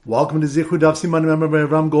Welcome to Zichud Daf Siman Member by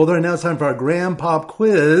Ram Golder, and now it's time for our Grand Pop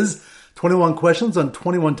Quiz. 21 questions on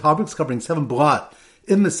 21 topics covering 7 blot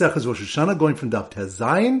in Maseches Rosh Hashanah, going from Daf Tez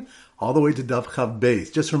Zayin all the way to Daf Chav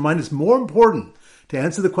Beis. Just to remind us, more important to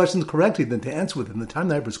answer the questions correctly than to answer within the time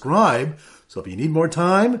that I prescribe. So if you need more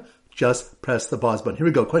time, just press the pause button. Here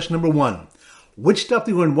we go. Question number 1. Which Daf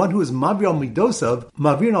do you learn one who is Mavir al Midosav,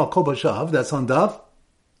 Mavir al Kol Bashav? That's on Daf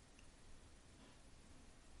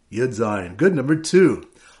Yud Zayin. Good. Number 2.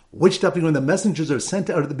 Which Daf do you learn the messengers are sent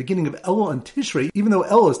out at the beginning of Elul and Tishrei, even though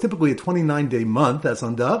Elul is typically a 29-day month? That's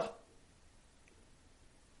on Daf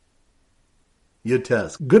Yud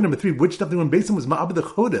Tes. Good. Number 3. Which Daf do you learn Basim was Ma'abed the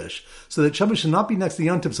Chodesh, so that Shabbos should not be next to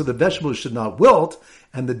Yom Tov, so the vegetables should not wilt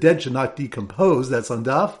and the dead should not decompose? That's on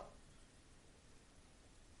Daf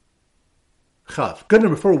Chav. Good.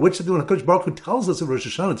 Number 4. Which Daf do you learn HaKadosh Baruch Hu tells us in Rosh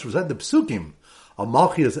Hashanah to recite the Psukim Al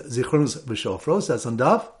Malchias Zichronos V'Shofros? That's on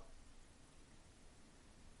Daf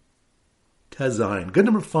Tezayin. Good.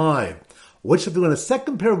 Number 5. Which Daf do you learn a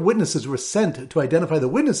second pair of witnesses were sent to identify the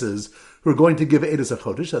witnesses who are going to give Eidos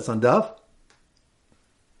HaChodesh? That's on Daf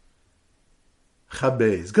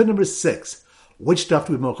Chabez. Good. Number 6. Which Daf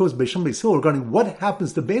do we have Malchos Beisham Beisil regarding what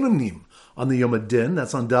happens to Beinonim on the Yom Adin?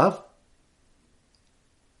 That's on Daf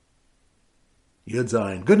Yud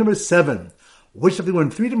Zayin. Good. Number 7. Which Daf do we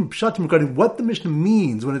learn 3 different pshatim regarding what the Mishnah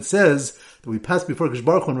means when it says that we pass before Kadosh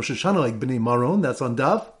Baruch Hu on Rosh Hashanah like Bnei Maron? That's on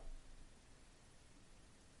Daf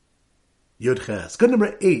Yud Ches. Good.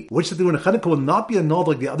 Number 8. Which Daf do we learn Chanukah will not be annulled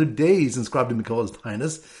like the other days inscribed in Mikola's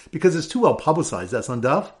Tainus because it's too well publicized? That's on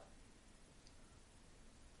Daf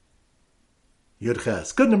Yud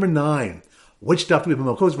Ches. Good. Number 9. Which Daf do we have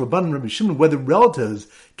Malchos Rabban and Rabbi Shimon whether relatives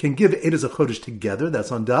can give Eidos HaChodesh together?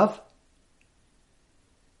 That's on Daf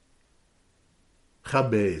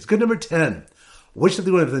Chabez. Good. Number 10. Which Daf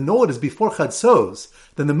do we have if the Nolad is before Chatzos,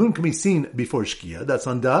 then the moon can be seen before Shkia? That's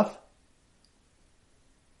on Daf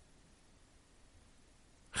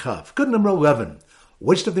Chav. Good. Number 11.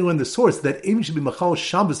 Which Daf do we learn the source that Amy should be Machal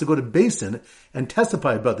Shabbos to go to Basin and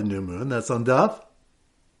testify about the new moon? That's on Daf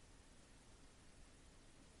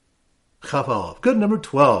Chav Aleph. Good. Number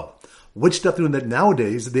 12. Which Daf do we learn that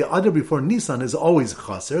nowadays the Adar before Nisan is always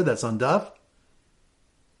Chaser? That's on Daf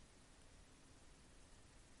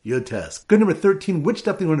Yud Tes. Good. Number 13. Which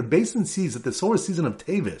Daf do we learn if Basin sees that the solar season of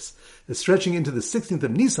Tevis is stretching into the 16th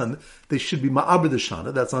of Nisan, they should be Ma'abed the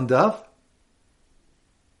Shana? That's on Daf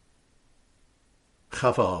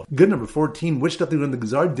Chafal. Good. Number 14. Which Daf do we learn the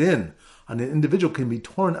Gzar Din on an individual can be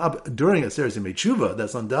torn up during a Seres Yemei Tshuva?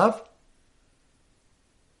 That's on Daf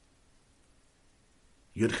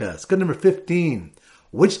Yud Ches. Good. Number 15.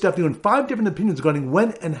 Which Daf do you learn 5 different opinions regarding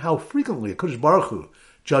when and how frequently a Kodesh Baruch Hu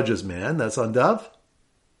judges man? That's on Daf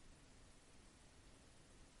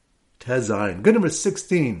Tezayin. Good. Number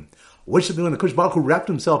 16. Which Daf do you learn the Kodesh Baruch Hu wrapped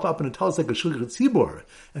himself up in a talis like a Shliach Tzibor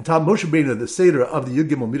and taught Moshe Rabbeinu the Seder of the Yud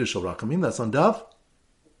Gimel Midah Shel Rachamim? That's on Daf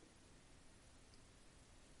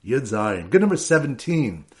Yud Zayin. Good. Number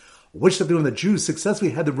 17. Which Daf do you learn the Jews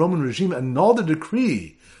successfully had the Roman regime annul the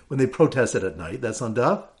decree when they protested at night? That's on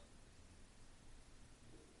Daf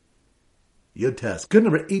Yud Tes. Good.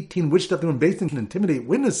 Number 18. Which Daf do you learn Basin can intimidate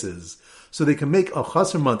witnesses so they can make a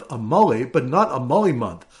Chaser month a Mali, but not a Mali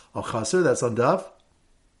month a Chaser? That's on Daf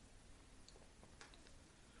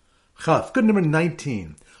Chaf. Good. Number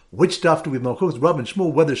 19. Which Daf do we have Malchus Rab and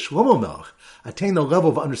Shmuel whether Shlomo Melech attained the level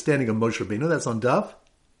of understanding of Moshe Rabbeinu? That's on Daf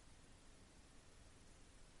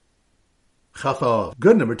Chafal.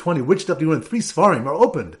 Good. Number 20. Which Daf do you learn 3 Svarim are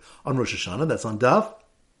opened on Rosh Hashanah? That's on Daf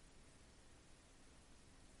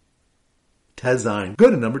Tezayin.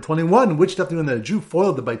 Good. And number 21. Which Daf do you learn that a Jew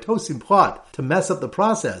foiled the Baitosim plot to mess up the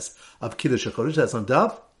process of Kiddush HaChodesh? That's on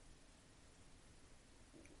Daf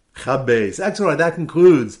Chabez. Excellent. That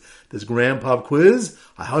concludes this Grand Pop Quiz.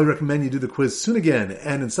 I highly recommend you do the quiz soon again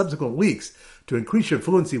and in subsequent weeks to increase your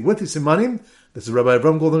fluency with the Simanim. This is Rabbi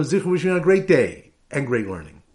Avram Goldman Zichu wishing you a great day and great learning.